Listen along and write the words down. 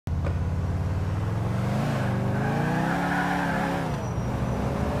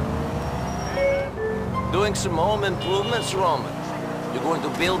Doing some home improvements, Roman. You're going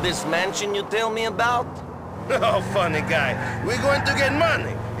to build this mansion you tell me about? Oh, funny guy. We're going to get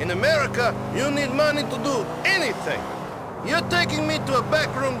money. In America, you need money to do anything. You're taking me to a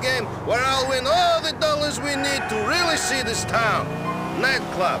backroom game where I'll win all the dollars we need to really see this town.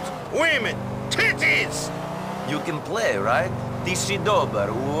 Nightclubs, women, titties! You can play, right? Ti si dobar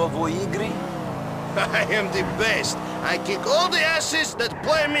u ovoj igri? I am the best. I kick all the asses that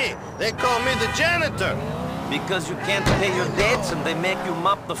play me. They call me the janitor. Because you can't pay your debts and they make you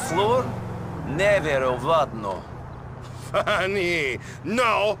mop the floor? Never vadno. Funny.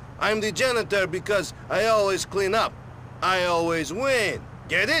 No, I'm the janitor because I always clean up. I always win.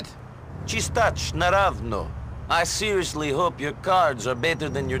 Get it? Chistach naravno. I seriously hope your cards are better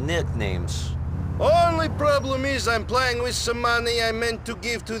than your nicknames. Only problem is I'm playing with some money I meant to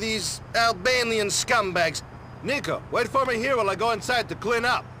give to these Albanian scumbags. Nico, wait for me here while I go inside to clean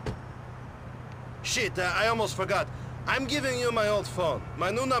up. Shit, I almost forgot. I'm giving you my old phone. My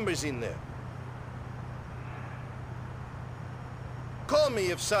new number's in there. Call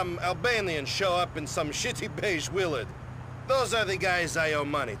me if some Albanians show up in some shitty beige Willard. Those are the guys I owe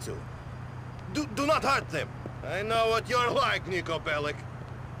money to. Do not hurt them. I know what you're like, Nico Bellic.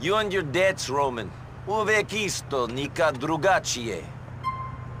 You and your debts, Roman. Uvek isto, nikad drugačije.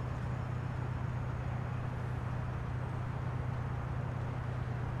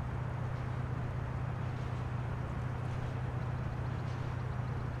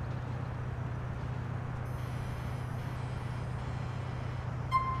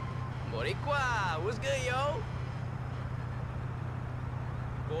 Boricua, what's good, yo?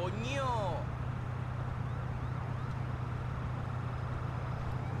 Coño.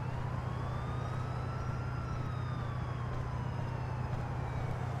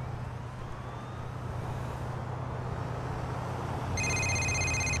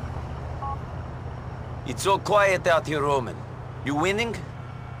 It's so quiet out here, Roman. You winning?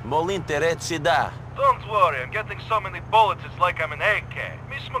 Molinte reci da. Don't worry, I'm getting so many bullets it's like I'm an AK.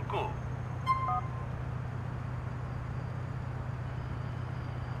 Mismo cool.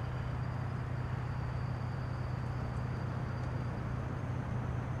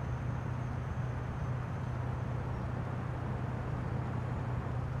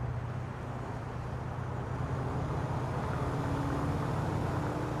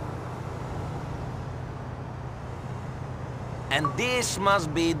 And this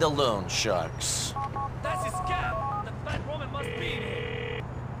must be the loan sharks. That's his scam. The fat Roman must be.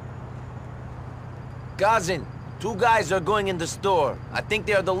 Cousin, two guys are going in the store. I think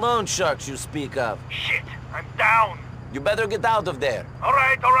they are the loan sharks you speak of. Shit, I'm down. You better get out of there. All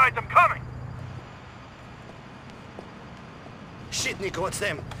right, I'm coming. Shit, Nico, it's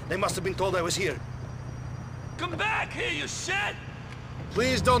them. They must have been told I was here. Come back here, you shit!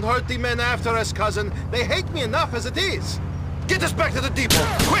 Please don't hurt the men after us, cousin. They hate me enough as it is. Get us back to the depot,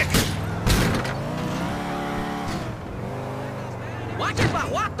 quick! Watch it,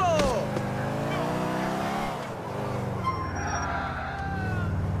 Bajuato!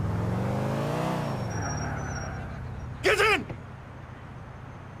 Get in!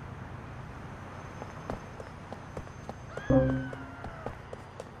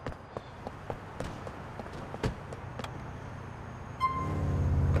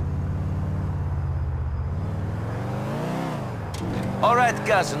 All right,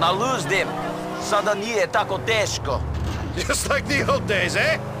 cousin, I'll lose them. Sada nije tako teško. Just like the old days,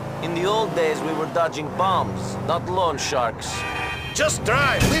 eh? In the old days, we were dodging bombs, not loan sharks. Just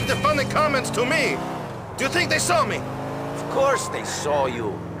drive. Leave the funny comments to me. Do you think they saw me? Of course they saw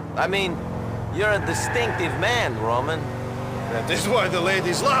you. I mean, you're a distinctive man, Roman. That is why the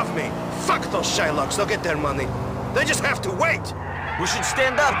ladies love me. Fuck those Shylocks. They'll get their money. They just have to wait. We should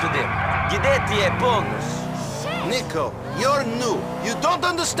stand up to them. Gideti e bonus. Nico, you're new. You don't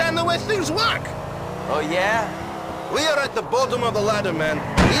understand the way things work. Oh, yeah? We are at the bottom of the ladder, man.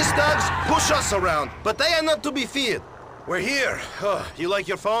 These thugs push us around, but they are not to be feared. We're here. Oh, you like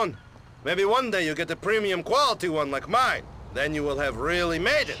your phone? Maybe one day you get a premium quality one like mine. Then you will have really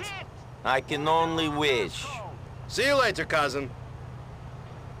made it. I can only wish. See you later, cousin.